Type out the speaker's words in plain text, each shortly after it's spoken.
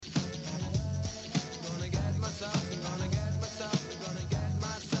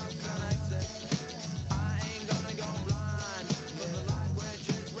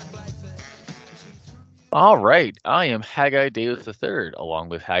All right, I am Haggai Davis III, along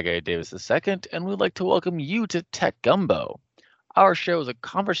with Haggai Davis II, and we'd like to welcome you to Tech Gumbo. Our show is a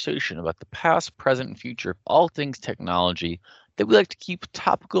conversation about the past, present, and future of all things technology that we like to keep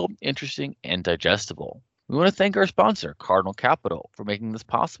topical, interesting, and digestible. We want to thank our sponsor, Cardinal Capital, for making this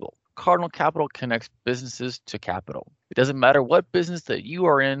possible. Cardinal Capital connects businesses to capital. It doesn't matter what business that you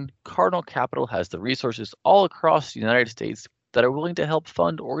are in, Cardinal Capital has the resources all across the United States that are willing to help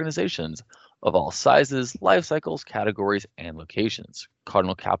fund organizations of all sizes, life cycles, categories, and locations.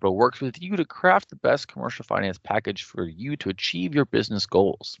 Cardinal Capital works with you to craft the best commercial finance package for you to achieve your business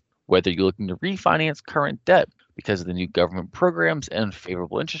goals. Whether you're looking to refinance current debt because of the new government programs and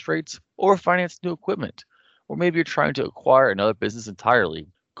favorable interest rates, or finance new equipment, or maybe you're trying to acquire another business entirely,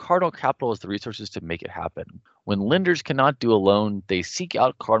 Cardinal Capital has the resources to make it happen. When lenders cannot do a loan, they seek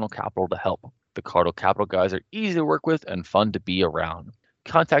out Cardinal Capital to help. The Cardinal Capital guys are easy to work with and fun to be around.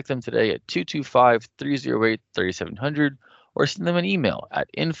 Contact them today at 225-308-3700 or send them an email at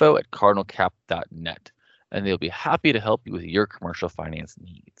info@cardinalcap.net, and they'll be happy to help you with your commercial finance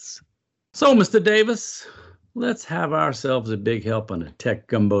needs. So, Mr. Davis, let's have ourselves a big help on a tech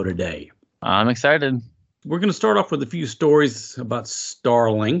gumbo today. I'm excited. We're going to start off with a few stories about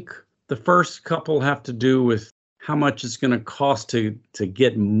Starlink. The first couple have to do with how much it's going to cost to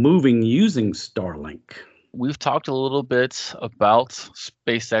get moving using Starlink. We've talked a little bit about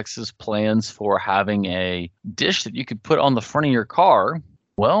SpaceX's plans for having a dish that you could put on the front of your car.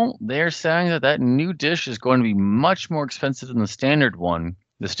 Well, they're saying that that new dish is going to be much more expensive than the standard one.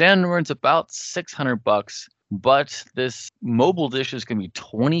 The standard one's about $600, but this mobile dish is going to be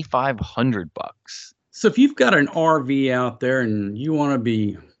 $2,500. So if you've got an RV out there and you want to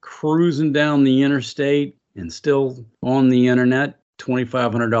be cruising down the interstate and still on the internet,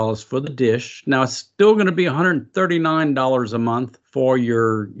 $2,500 for the dish. Now, it's still going to be $139 a month for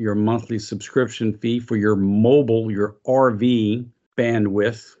your monthly subscription fee for your mobile, your RV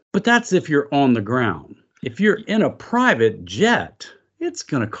bandwidth. But that's if you're on the ground. If you're in a private jet, it's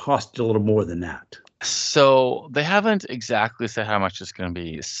going to cost you a little more than that. So they haven't exactly said how much it's going to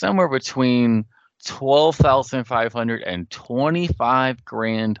be. Somewhere between $12,500 and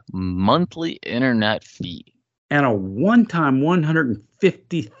 $25,000 monthly internet fee. And a one-time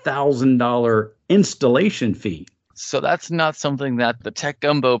 $150,000 installation fee. So that's not something that the Tech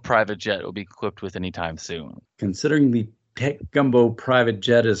Gumbo private jet will be equipped with anytime soon. Considering the Tech Gumbo private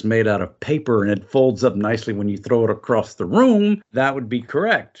jet is made out of paper and it folds up nicely when you throw it across the room, that would be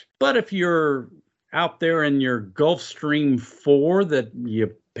correct. But if you're out there in your Gulfstream 4 that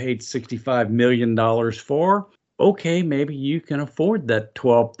you paid $65 million for, okay, maybe you can afford that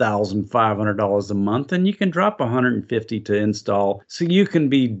 $12,500 a month and you can drop $150 to install. So you can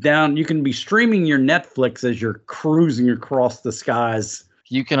be streaming your Netflix as you're cruising across the skies.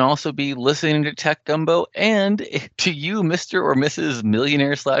 You can also be listening to Tech Gumbo, and to you, Mr. or Mrs.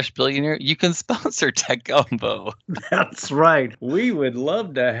 Millionaire/Billionaire, you can sponsor Tech Gumbo. That's right. We would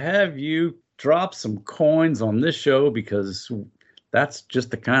love to have you drop some coins on this show because that's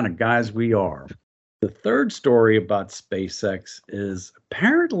just the kind of guys we are. The third story about SpaceX is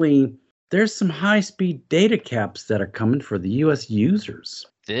apparently there's some high-speed data caps that are coming for the U.S. users.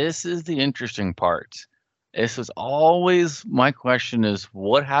 This is the interesting part. This was always my question is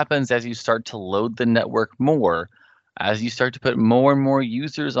what happens as you start to load the network more, as you start to put more and more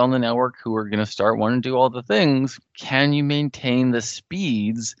users on the network who are going to start wanting to do all the things, can you maintain the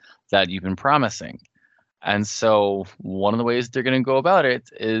speeds that you've been promising? And so one of the ways they're going to go about it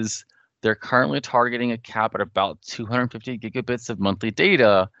is they're currently targeting a cap at about 250 gigabits of monthly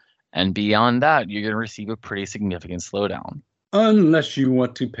data, and beyond that, you're going to receive a pretty significant slowdown. Unless you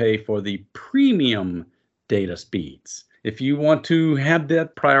want to pay for the premium data speeds. If you want to have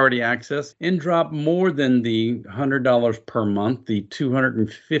that priority access and drop more than the $100 per month, the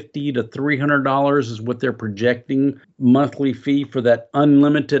 $250 to $300 is what they're projecting monthly fee for that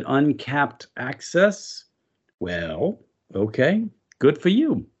unlimited, uncapped access. Well, okay, good for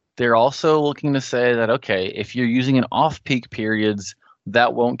you. They're also looking to say that, okay, if you're using an off-peak periods,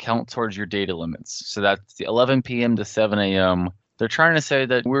 that won't count towards your data limits. So that's the 11 p.m. to 7 a.m. They're trying to say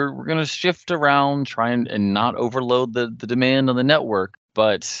that we're going to shift around, try and not overload the demand on the network.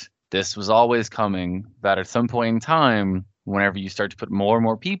 But this was always coming, that at some point in time, whenever you start to put more and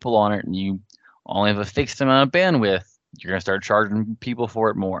more people on it and you only have a fixed amount of bandwidth, you're going to start charging people for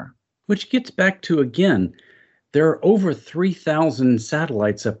it more. Which gets back to, again, there are over 3,000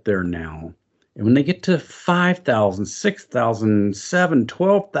 satellites up there now. And when they get to 5,000, 6,000, 7,000,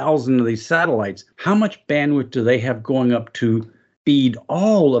 12,000 of these satellites, how much bandwidth do they have going up to feed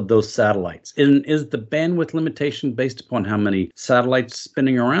all of those satellites? And is the bandwidth limitation based upon how many satellites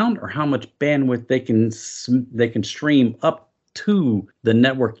spinning around, or how much bandwidth they can stream up to the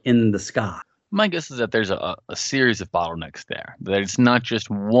network in the sky? My guess is that there's a series of bottlenecks there, that it's not just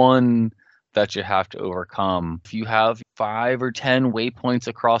one that you have to overcome. If you have 5 or 10 waypoints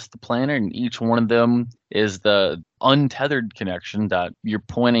across the planet, and each one of them is the untethered connection that you're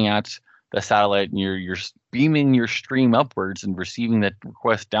pointing at the satellite, and you're beaming your stream upwards and receiving that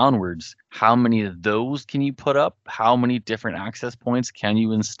request downwards, how many of those can you put up? How many different access points can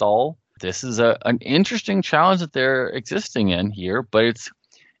you install? This is an interesting challenge that they're existing in here, but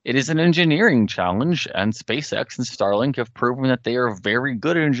it is an engineering challenge, and SpaceX and Starlink have proven that they are very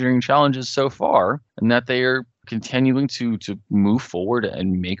good at engineering challenges so far, and that they are continuing to move forward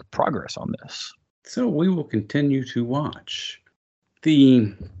and make progress on this. So we will continue to watch.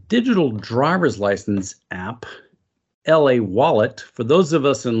 The digital driver's license app, LA Wallet, for those of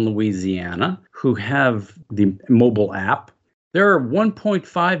us in Louisiana who have the mobile app, there are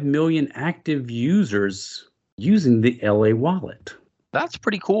 1.5 million active users using the LA Wallet. That's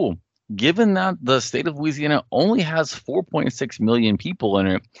pretty cool. Given that the state of Louisiana only has 4.6 million people in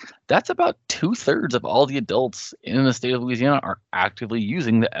it, that's about 2/3 of all the adults in the state of Louisiana are actively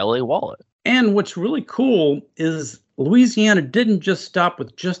using the LA Wallet. And what's really cool is Louisiana didn't just stop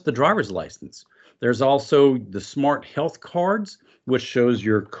with just the driver's license. There's also the smart health cards, which shows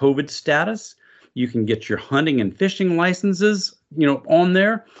your COVID status. You can get your hunting and fishing licenses, on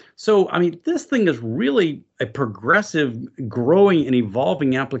there. So, I mean, this thing is really a progressive, growing and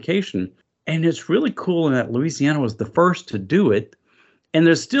evolving application. And it's really cool in that Louisiana was the first to do it. And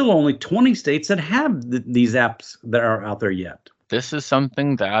there's still only 20 states that have these apps that are out there yet. This is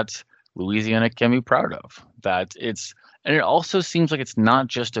something that Louisiana can be proud of. And it also seems like it's not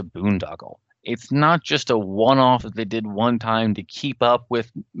just a boondoggle. It's not just a one-off that they did one time to keep up with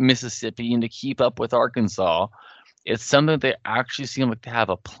Mississippi and to keep up with Arkansas. It's something they actually seem like they have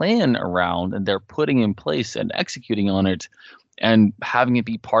a plan around, and they're putting in place and executing on it and having it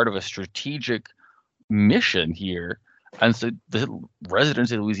be part of a strategic mission here. And so the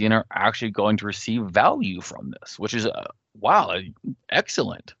residents of Louisiana are actually going to receive value from this, which is, wow,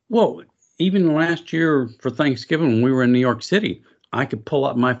 excellent. Well, even last year for Thanksgiving when we were in New York City, I could pull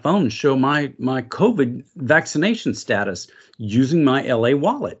up my phone and show my COVID vaccination status using my LA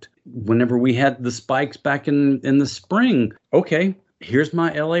Wallet. Whenever we had the spikes back in the spring, okay, here's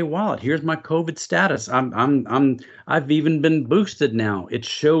my LA Wallet. Here's my COVID status. I've even been boosted now. It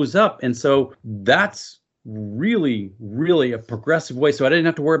shows up, and so that's really, really a progressive way. So I didn't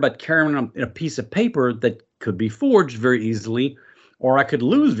have to worry about carrying a piece of paper that could be forged very easily, or I could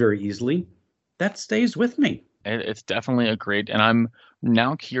lose very easily. That stays with me. It's definitely and I'm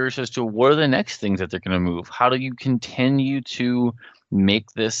now curious as to what are the next things that they're going to move. How do you continue to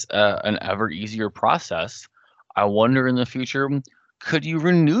make this an ever easier process? I wonder in the future, could you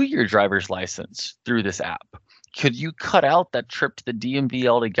renew your driver's license through this app? Could you cut out that trip to the DMV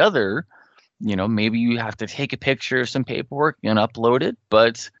altogether? Maybe you have to take a picture of some paperwork and upload it.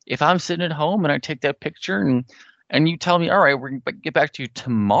 But if I'm sitting at home and I take that picture and you tell me, all right, we're going to get back to you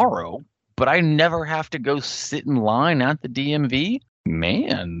tomorrow, but I never have to go sit in line at the DMV,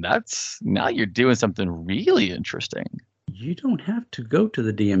 man, now you're doing something really interesting. You don't have to go to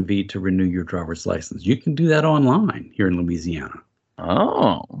the DMV to renew your driver's license. You can do that online here in Louisiana.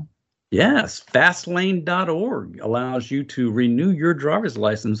 Oh. Yes, fastlane.org allows you to renew your driver's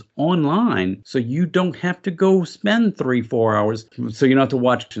license online, so you don't have to go spend 3-4 hours, so you don't have to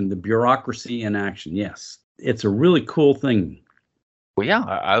watch the bureaucracy in action. Yes, it's a really cool thing. Well, yeah,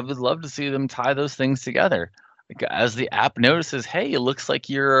 I would love to see them tie those things together. As the app notices, hey, it looks like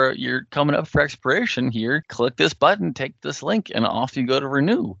you're coming up for expiration here. Click this button, take this link, and off you go to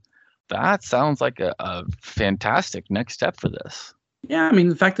renew. That sounds like a fantastic next step for this. Yeah, I mean,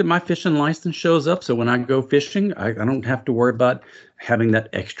 the fact that my fishing license shows up, so when I go fishing, I don't have to worry about having that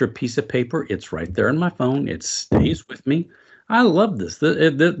extra piece of paper. It's right there in my phone. It stays with me. I love this.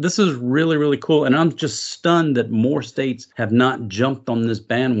 This is really, really cool. And I'm just stunned that more states have not jumped on this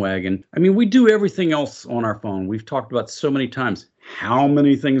bandwagon. I mean, we do everything else on our phone. We've talked about so many times how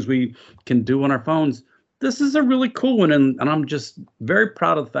many things we can do on our phones. This is a really cool one. And I'm just very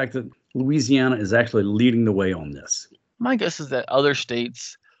proud of the fact that Louisiana is actually leading the way on this. My guess is that other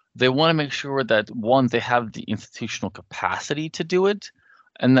states, they want to make sure that, one, they have the institutional capacity to do it,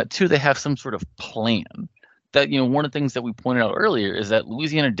 and that, two, they have some sort of plan. That, one of the things that we pointed out earlier is that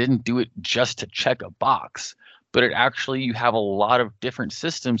Louisiana didn't do it just to check a box, but it actually, you have a lot of different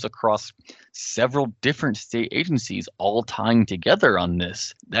systems across several different state agencies all tying together on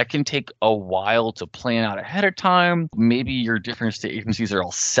this. That can take a while to plan out ahead of time. Maybe your different state agencies are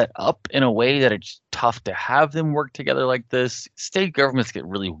all set up in a way that it's tough to have them work together like this. State governments get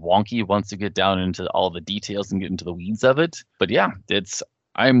really wonky once you get down into all the details and get into the weeds of it. But yeah,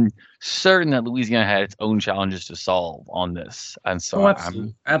 I'm certain that Louisiana had its own challenges to solve on this. And so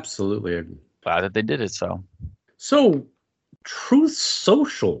I'm absolutely glad that they did it. So Truth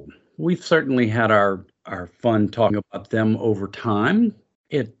Social, we've certainly had our fun talking about them over time.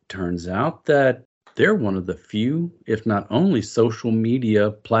 It turns out that they're one of the few, if not only, social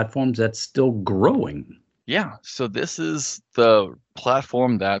media platforms that's still growing. Yeah, so this is the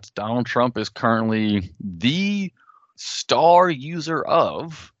platform that Donald Trump is currently the star user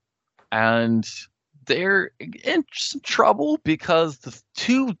of, and they're in some trouble because the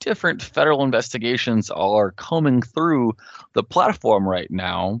two different federal investigations are coming through the platform right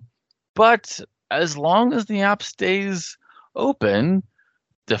now. But as long as the app stays open,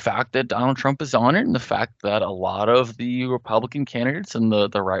 the fact that Donald Trump is on it and the fact that a lot of the Republican candidates and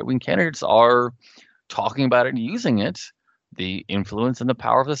the right-wing candidates are talking about it and using it, the influence and the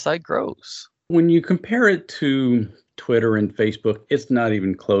power of the site grows. When you compare it to Twitter and Facebook, it's not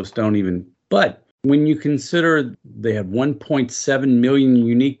even close. But when you consider they had 1.7 million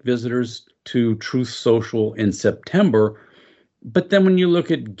unique visitors to Truth Social in September, but then when you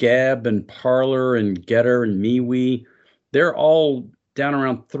look at Gab and Parler and Getter and MeWe, they're all down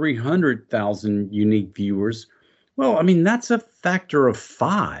around 300,000 unique viewers. Well, I mean, that's a factor of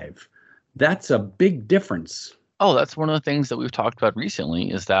 5. That's a big difference. Oh, that's one of the things that we've talked about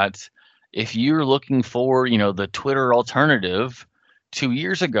recently, is that if you're looking for, the Twitter alternative, 2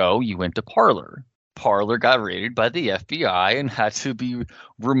 years ago, you went to Parler. Parler got raided by the FBI and had to be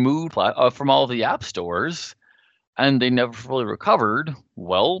removed from all the app stores, and they never fully recovered.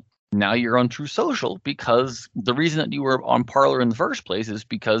 Well, now you're on Truth Social because the reason that you were on Parler in the first place is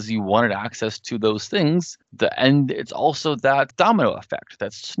because you wanted access to those things. And it's also that domino effect,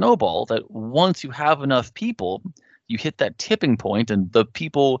 that snowball, that once you have enough people, you hit that tipping point and the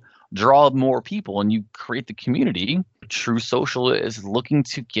people draw more people and you create the community. Truth Social is looking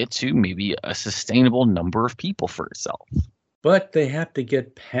to get to maybe a sustainable number of people for itself. But they have to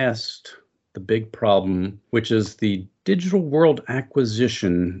get past the big problem, which is the Digital World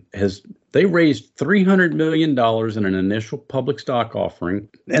acquisition. They raised $300 million in an initial public stock offering,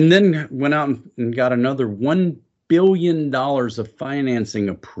 and then went out and got another $1 billion of financing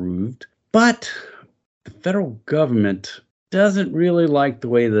approved. But the federal government doesn't really like the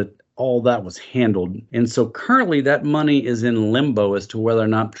way that all that was handled. And so currently that money is in limbo as to whether or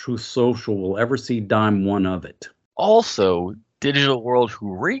not Truth Social will ever see dime one of it. Also, Digital World,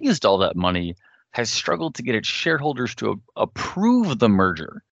 who raised all that money, has struggled to get its shareholders to approve the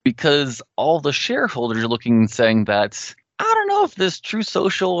merger, because all the shareholders are looking and saying that, I don't know if this Truth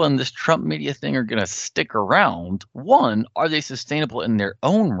Social and this Trump media thing are going to stick around. 1, are they sustainable in their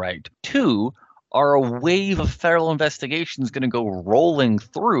own right? 2, are a wave of federal investigations going to go rolling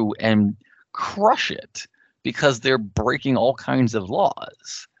through and crush it because they're breaking all kinds of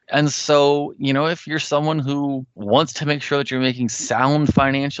laws? And so, if you're someone who wants to make sure that you're making sound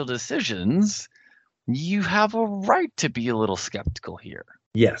financial decisions, you have a right to be a little skeptical here.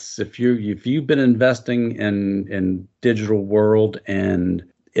 Yes, if you've been investing in Digital World and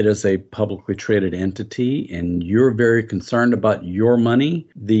it is a publicly traded entity and you're very concerned about your money,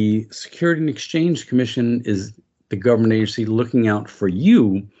 the Security and Exchange Commission is the government agency looking out for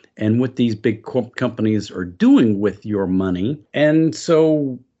you and what these big companies are doing with your money. And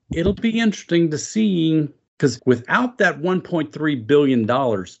so it'll be interesting to see, because without that $1.3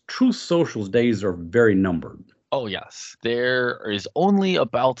 billion, Truth Social's days are very numbered. Oh, yes. There is only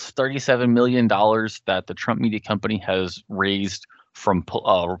about $37 million that the Trump Media Company has raised from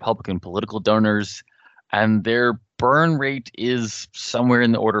Republican political donors, and their burn rate is somewhere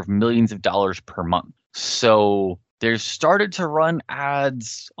in the order of millions of dollars per month. So they've started to run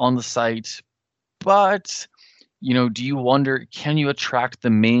ads on the site, but do you wonder, can you attract the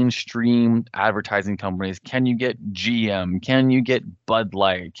mainstream advertising companies? Can you get GM? Can you get Bud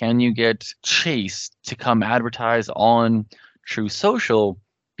Light? Can you get Chase to come advertise on Truth Social?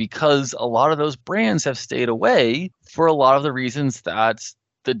 Because a lot of those brands have stayed away for a lot of the reasons that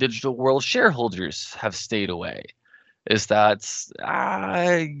the Digital World shareholders have stayed away. Is that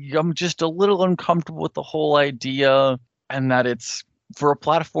I'm just a little uncomfortable with the whole idea, and that it's for a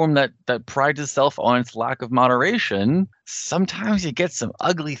platform that prides itself on its lack of moderation, sometimes you get some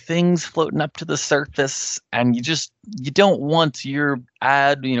ugly things floating up to the surface, and you don't want your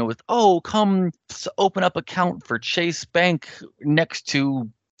ad, with, oh, come open up account for Chase Bank next to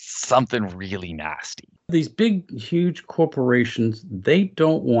something really nasty. These big, huge corporations, they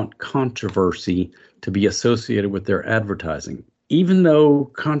don't want controversy to be associated with their advertising. Even though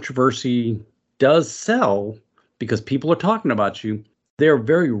controversy does sell because people are talking about you, they're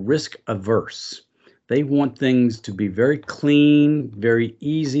very risk averse. They want things to be very clean, very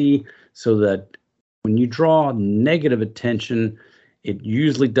easy, so that when you draw negative attention, it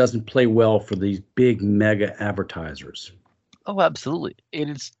usually doesn't play well for these big mega advertisers. Oh, absolutely. It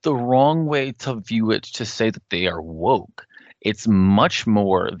is the wrong way to view it to say that they are woke. It's much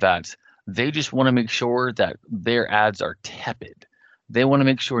more that they just want to make sure that their ads are tepid. They want to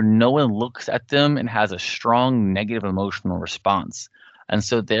make sure no one looks at them and has a strong negative emotional response. And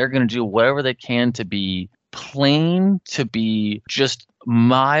so they're going to do whatever they can to be plain, to be just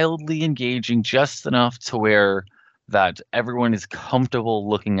mildly engaging, just enough to where that everyone is comfortable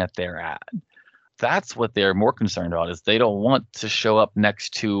looking at their ad. That's what they're more concerned about, is they don't want to show up next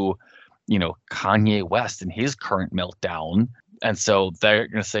to, Kanye West and his current meltdown. And so they're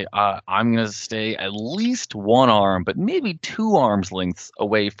going to say, I'm going to stay at least one arm, but maybe 2 arms lengths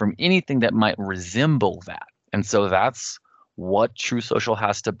away from anything that might resemble that. And so that's what Truth Social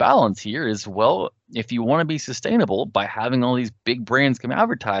has to balance here is, well, if you want to be sustainable by having all these big brands come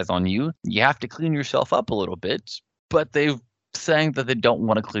advertise on you, you have to clean yourself up a little bit. But they're saying that they don't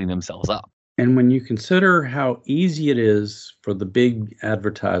want to clean themselves up. And when you consider how easy it is for the big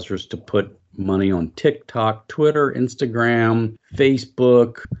advertisers to put money on TikTok, Twitter, Instagram,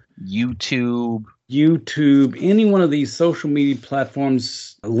 Facebook, YouTube, any one of these social media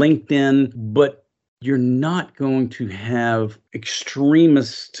platforms, LinkedIn, but you're not going to have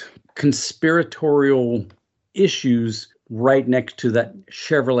extremist conspiratorial issues right next to that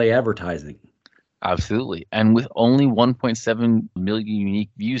Chevrolet advertising. Absolutely. And with only 1.7 million unique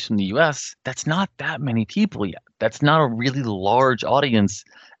views from the US, that's not that many people yet. That's not a really large audience.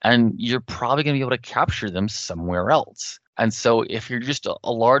 And you're probably going to be able to capture them somewhere else. And so if you're just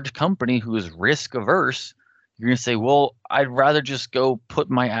a large company who is risk averse, you're going to say, well, I'd rather just go put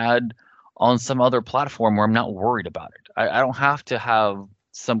my ad on some other platform where I'm not worried about it. I don't have to have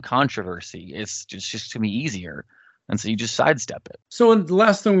some controversy. It's just to be easier. And so you just sidestep it. So the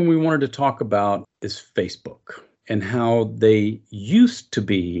last thing we wanted to talk about is Facebook and how they used to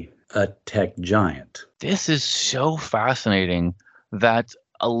be a tech giant. This is so fascinating that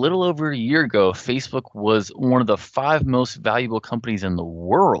a little over a year ago, Facebook was one of the 5 most valuable companies in the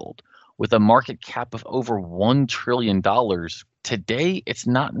world with a market cap of over $1 trillion. Today, it's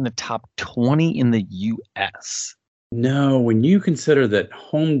not in the top 20 in the US. No, when you consider that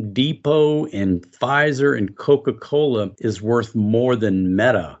Home Depot and Pfizer and Coca-Cola is worth more than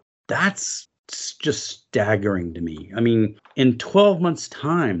Meta, that's just staggering to me. I mean, in 12 months'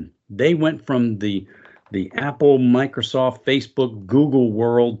 time, they went from the Apple, Microsoft, Facebook, Google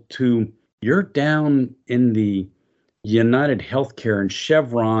world to you're down in the United Healthcare and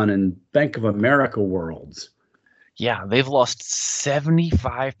Chevron and Bank of America worlds. Yeah, they've lost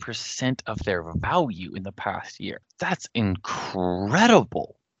 75% of their value in the past year. That's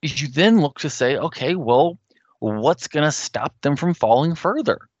incredible. You then look to say, okay, well, what's going to stop them from falling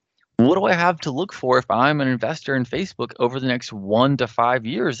further? What do I have to look for if I'm an investor in Facebook over the next 1 to 5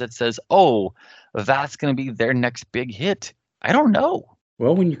 years that says, oh, that's going to be their next big hit? I don't know.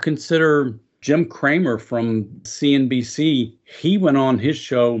 Well, when you consider Jim Cramer from CNBC, he went on his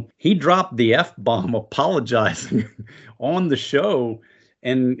show. He dropped the F-bomb apologizing on the show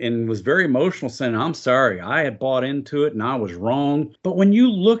and was very emotional, saying, I'm sorry, I had bought into it and I was wrong. But when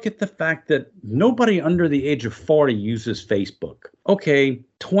you look at the fact that nobody under the age of 40 uses Facebook, okay,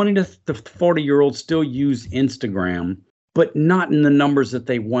 20 to 40-year-olds still use Instagram, but not in the numbers that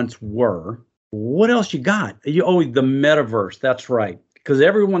they once were. What else you got? The metaverse. That's right. Because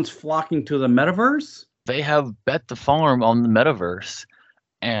everyone's flocking to the metaverse? They have bet the farm on the metaverse,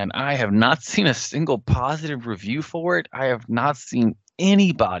 and I have not seen a single positive review for it. I have not seen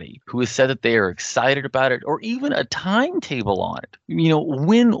anybody who has said that they are excited about it or even a timetable on it.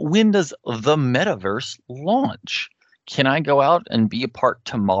 When does the metaverse launch? Can I go out and be a part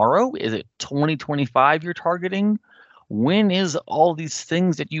tomorrow? Is it 2025 you're targeting? When is all these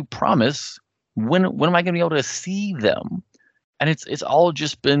things that you promise? When am I going to be able to see them? And it's all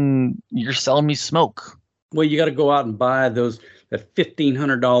just been, you're selling me smoke. Well, you got to go out and buy that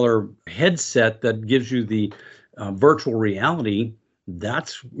 $1,500 headset that gives you the virtual reality.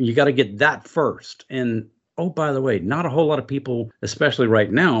 You got to get that first. And Oh, by the way, not a whole lot of people, especially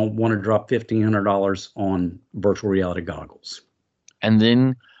right now, want to drop $1,500 on virtual reality goggles. And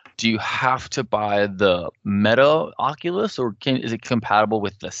then do you have to buy the Meta Oculus, or is it compatible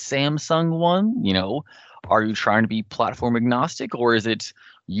with the Samsung one? Are you trying to be platform agnostic, or is it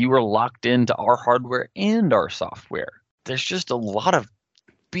you are locked into our hardware and our software? There's just a lot of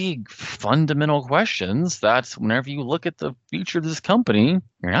big fundamental questions that whenever you look at the future of this company,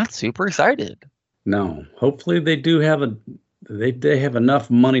 you're not super excited. No, hopefully they do have they have enough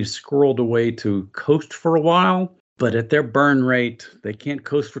money squirreled away to coast for a while, but at their burn rate, they can't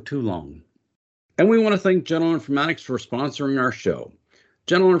coast for too long. And we want to thank General Informatics for sponsoring our show.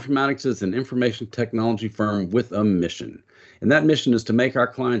 General Informatics is an information technology firm with a mission, and that mission is to make our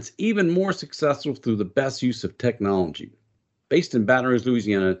clients even more successful through the best use of technology. Based in Baton Rouge,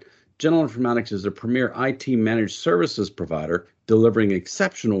 Louisiana, General Informatics is a premier IT managed services provider delivering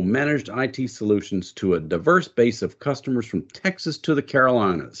exceptional managed IT solutions to a diverse base of customers from Texas to the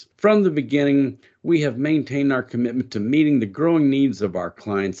Carolinas. From the beginning, we have maintained our commitment to meeting the growing needs of our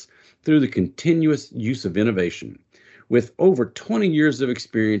clients through the continuous use of innovation. With over 20 years of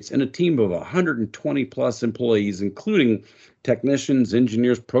experience and a team of 120 plus employees, including technicians,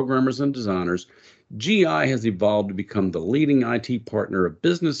 engineers, programmers, and designers, GI has evolved to become the leading IT partner of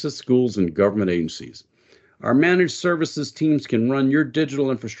businesses, schools, and government agencies. Our managed services teams can run your digital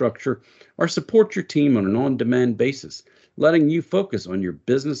infrastructure or support your team on an on-demand basis, letting you focus on your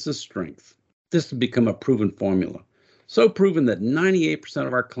business's strength. This has become a proven formula, so proven that 98%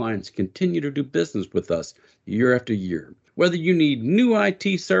 of our clients continue to do business with us year after year. Whether you need new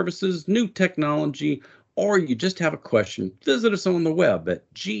IT services, new technology, or you just have a question, visit us on the web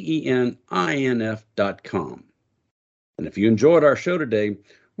at geninf.com. And if you enjoyed our show today,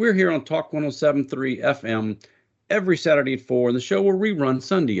 we're here on Talk 107.3 FM every Saturday at 4, and the show will rerun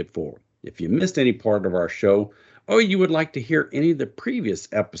Sunday at 4. If you missed any part of our show, or you would like to hear any of the previous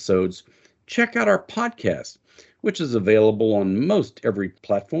episodes, check out our podcast, which is available on most every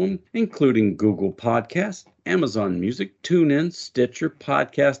platform, including Google Podcasts, Amazon Music, TuneIn, Stitcher,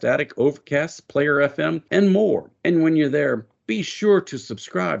 Podcast Addict, Overcast, Player FM, and more. And when you're there, be sure to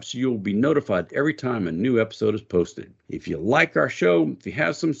subscribe so you'll be notified every time a new episode is posted. If you like our show, if you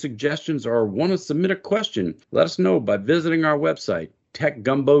have some suggestions or want to submit a question, let us know by visiting our website,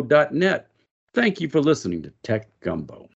 techgumbo.net. Thank you for listening to Tech Gumbo.